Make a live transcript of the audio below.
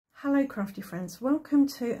Hello crafty friends, welcome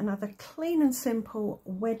to another clean and simple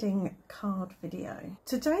wedding card video.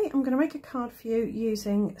 Today I'm going to make a card for you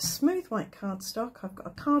using smooth white cardstock. I've got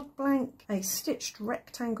a card blank, a stitched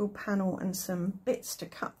rectangle panel and some bits to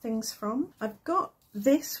cut things from. I've got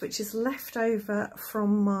this which is left over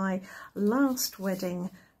from my last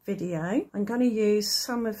wedding video. I'm going to use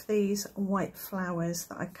some of these white flowers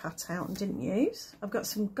that I cut out and didn't use. I've got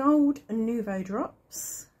some gold and Nouveau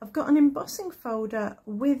drops. I've got an embossing folder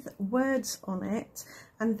with words on it,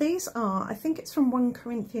 and these are, I think it's from 1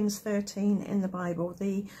 Corinthians 13 in the Bible,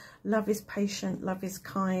 the love is patient, love is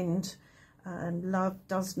kind, and love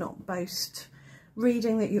does not boast,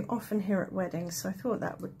 reading that you often hear at weddings, so I thought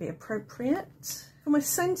that would be appropriate. For my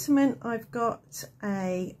sentiment, I've got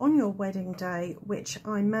a On Your Wedding Day, which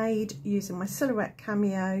I made using my Silhouette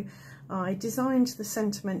Cameo. I designed the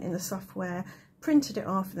sentiment in the software, printed it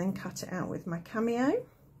off and then cut it out with my Cameo.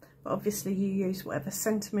 But obviously you use whatever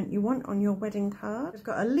sentiment you want on your wedding card. I've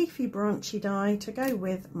got a leafy branchy die to go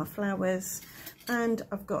with my flowers, and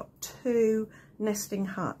I've got 2 nesting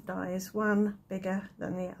heart dies, one bigger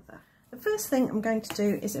than the other. The first thing I'm going to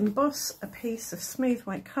do is emboss a piece of smooth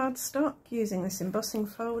white cardstock using this embossing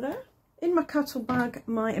folder. In my Cuttlebug,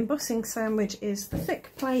 my embossing sandwich is the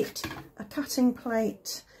thick plate, a cutting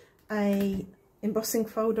plate, a embossing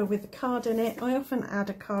folder with the card in it. I often add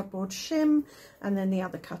a cardboard shim and then the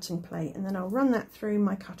other cutting plate, and then I'll run that through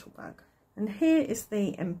my Cuttlebug. And here is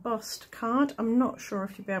the embossed card. I'm not sure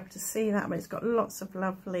if you'll be able to see that, but it's got lots of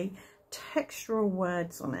lovely textural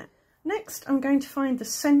words on it. Next, I'm going to find the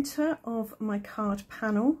centre of my card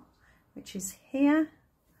panel, which is here,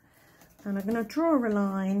 and I'm going to draw a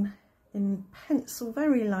line in pencil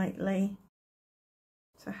very lightly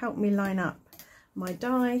to help me line up my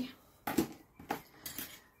die.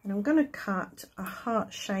 And I'm going to cut a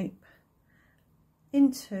heart shape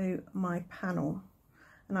into my panel,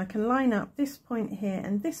 and I can line up this point here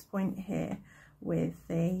and this point here with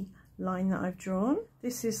the line that I've drawn.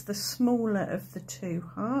 This is the smaller of the 2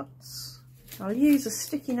 hearts. I'll use a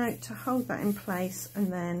sticky note to hold that in place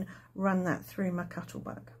and then run that through my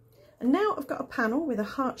Cuttlebug. And now I've got a panel with a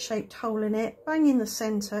heart-shaped hole in it, bang in the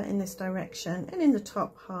centre in this direction and in the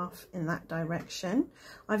top half in that direction.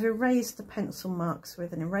 I've erased the pencil marks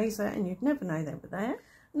with an eraser and you'd never know they were there.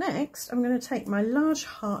 Next, I'm going to take my large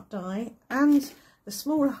heart die and the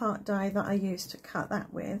smaller heart die that I used to cut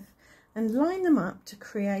that with and line them up to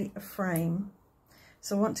create a frame.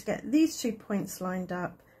 So I want to get these 2 points lined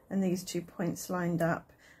up and these 2 points lined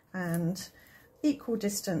up, and equal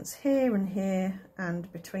distance here and here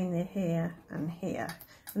and between the here and here,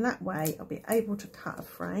 and that way I'll be able to cut a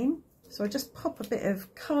frame. So I just pop a bit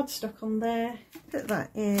of cardstock on there, put that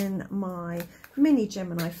in my mini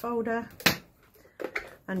Gemini folder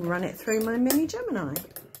and run it through my mini Gemini.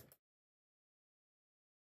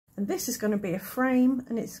 And this is going to be a frame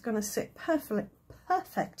and it's going to sit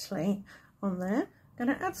perfectly on there. I'm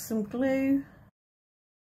going to add some glue,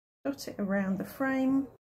 dot it around the frame,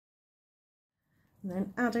 and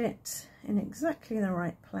then add it in exactly the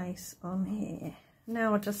right place on here.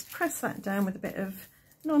 Now I'll just press that down with a bit of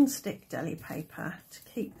non-stick deli paper to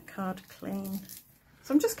keep the card clean.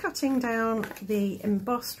 So I'm just cutting down the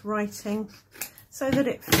embossed writing so that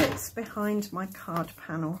it fits behind my card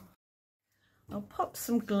panel. I'll pop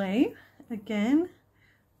some glue again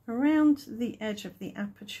around the edge of the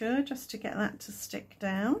aperture just to get that to stick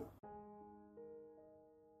down.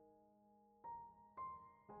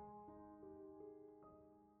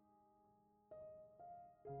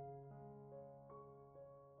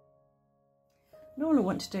 And all I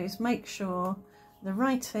want to do is make sure the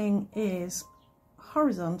writing is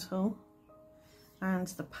horizontal and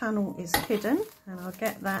the panel is hidden, and I'll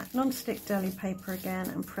get that non-stick deli paper again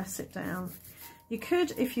and press it down. You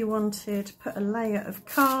could, if you wanted, put a layer of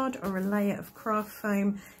card or a layer of craft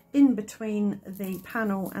foam in between the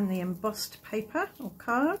panel and the embossed paper or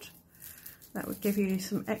card. That would give you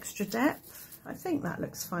some extra depth. I think that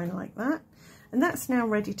looks fine like that. And that's now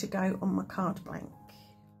ready to go on my card blank.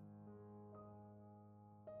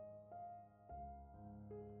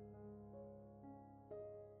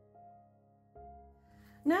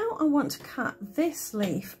 Now I want to cut this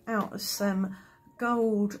leaf out of some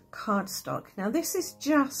gold cardstock. Now this is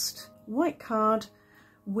just white card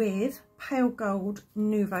with pale gold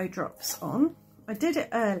Nouveau drops on. I did it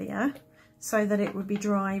earlier so that it would be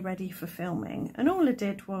dry, ready for filming, and all I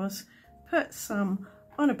did was put some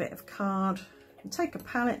on a bit of card and take a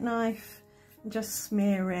palette knife and just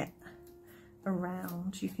smear it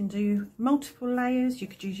around. You can do multiple layers, you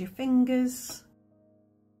could use your fingers,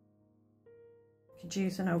 you could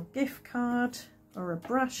use an old gift card or a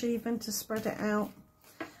brush even to spread it out,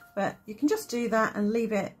 but you can just do that and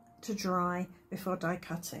leave it to dry before die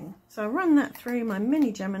cutting. So I run that through my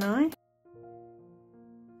mini Gemini,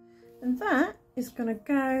 and that is going to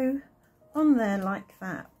go on there like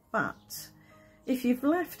that. But if you've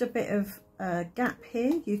left a bit of a gap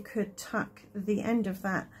here, you could tuck the end of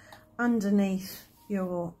that underneath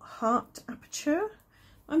your heart aperture.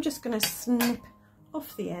 I'm just going to snip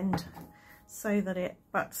off the end so that it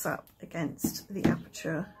butts up against the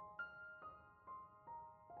aperture.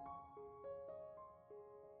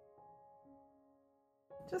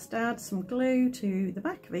 Just add some glue to the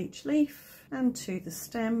back of each leaf and to the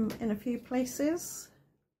stem in a few places,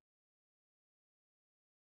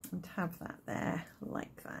 and have that there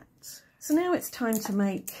like that. So now it's time to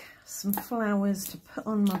make some flowers to put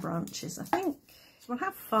on my branches, I think. So we'll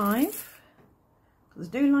have 5, because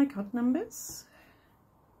I do like odd numbers.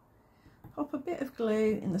 Pop a bit of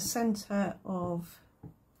glue in the centre of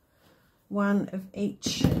one of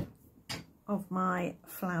each of my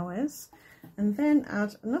flowers, and then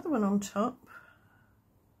add another one on top,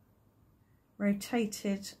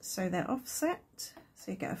 rotated so they're offset,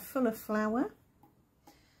 so you get a fuller flower.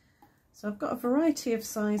 So I've got a variety of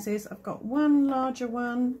sizes. I've got 1 larger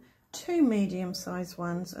one, 2 medium-sized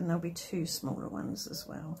ones, and there'll be 2 smaller ones as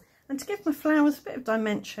well. And to give my flowers a bit of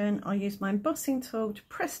dimension, I'll use my embossing tool to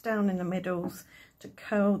press down in the middles to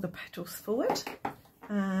curl the petals forward.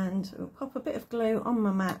 And I'll pop a bit of glue on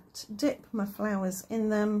my mat, dip my flowers in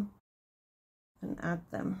them and add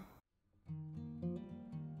them.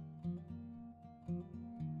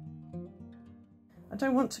 I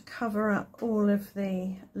don't want to cover up all of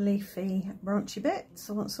the leafy branchy bits.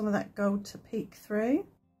 I want some of that gold to peek through.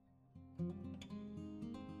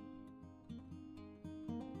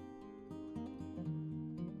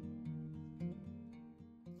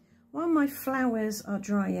 While my flowers are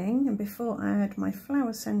drying, and before I add my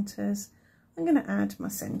flower centres, I'm going to add my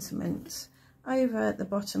sentiment over the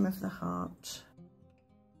bottom of the heart.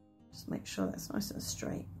 Just make sure that's nice and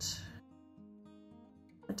straight.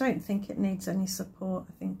 I don't think it needs any support,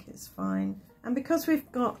 I think it's fine. And because we've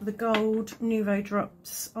got the gold Nouveau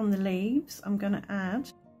drops on the leaves, I'm going to add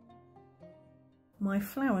my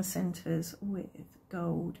flower centres with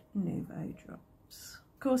gold Nouveau drops.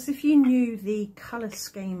 Of course, if you knew the colour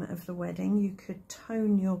scheme of the wedding, you could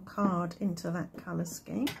tone your card into that colour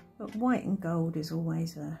scheme. But white and gold is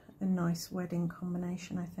always a nice wedding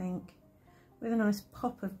combination, I think, with a nice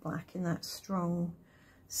pop of black in that strong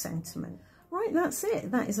sentiment. Right, that's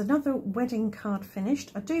it. That is another wedding card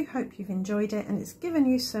finished. I do hope you've enjoyed it, and it's given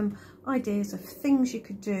you some ideas of things you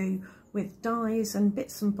could do with dies and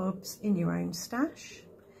bits and bobs in your own stash.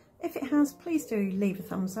 If it has, please do leave a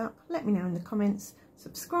thumbs up, let me know in the comments,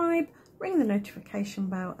 subscribe, ring the notification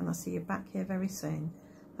bell, and I'll see you back here very soon.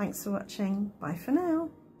 Thanks for watching. Bye for now.